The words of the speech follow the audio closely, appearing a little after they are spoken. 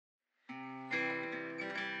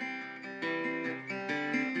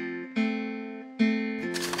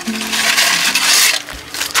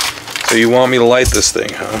So you want me to light this thing,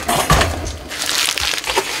 huh?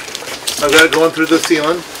 I've got it going through the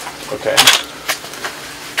ceiling. Okay.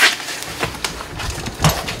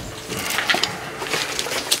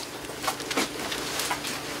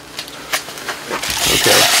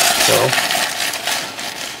 Okay, so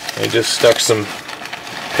I just stuck some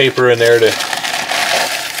paper in there to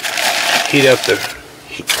heat up the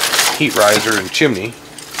heat riser and chimney.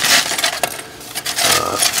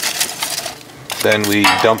 Then we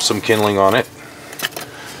dump some kindling on it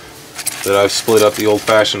that I've split up the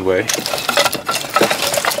old-fashioned way.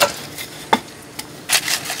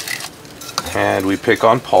 And we pick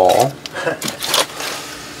on Paul.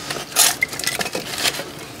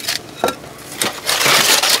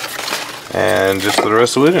 And just throw the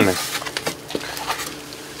rest of it in there.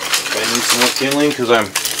 I need some more kindling because I'm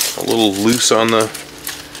a little loose on the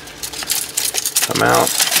amount.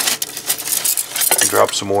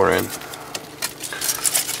 Drop some more in.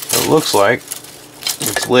 It looks like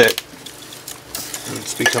it's lit.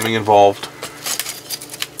 It's becoming involved.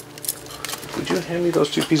 Would you hand me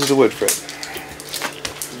those 2 pieces of wood, Fred?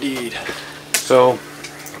 Indeed. So,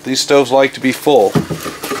 these stoves like to be full.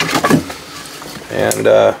 And,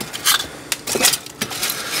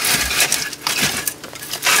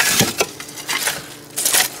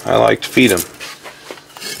 I like to feed them.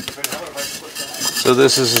 So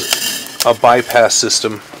this is a bypass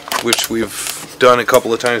system, which we've done a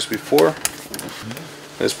couple of times before.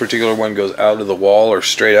 This particular one goes out of the wall or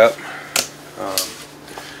straight up.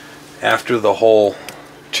 After the whole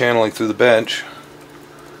channeling through the bench,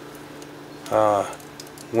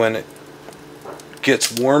 when it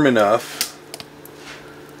gets warm enough,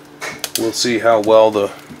 we'll see how well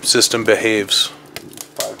the system behaves.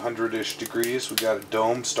 500-ish degrees. We got a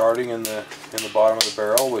dome starting in the bottom of the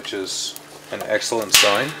barrel, which is an excellent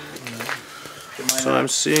sign. So I'm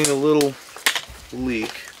seeing a little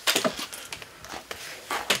leak.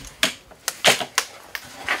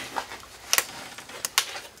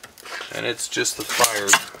 And it's just the fire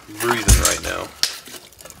breathing right now.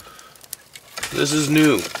 This is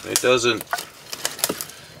new. It doesn't,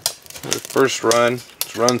 the first run,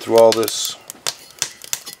 it's run through all this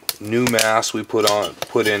new mass we put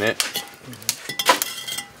in it.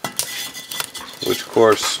 Which of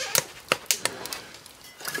course,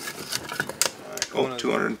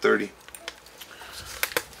 230.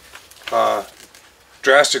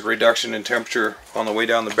 Drastic reduction in temperature on the way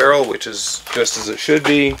down the barrel, which is just as it should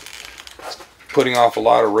be. Putting off a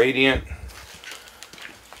lot of radiant.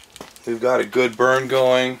 We've got a good burn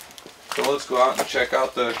going. So let's go out and check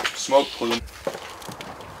out the smoke plume.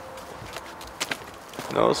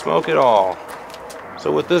 No smoke at all.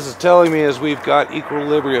 So what this is telling me is we've got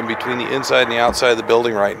equilibrium between the inside and the outside of the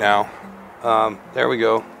building right now. There we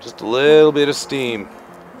go. Just a little bit of steam.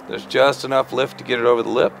 There's just enough lift to get it over the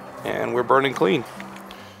lip, and we're burning clean.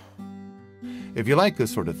 If you like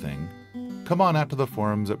this sort of thing, come on out to the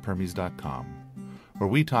forums at permies.com, where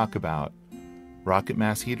we talk about rocket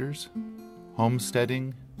mass heaters,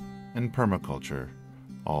 homesteading, and permaculture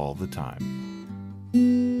all the time.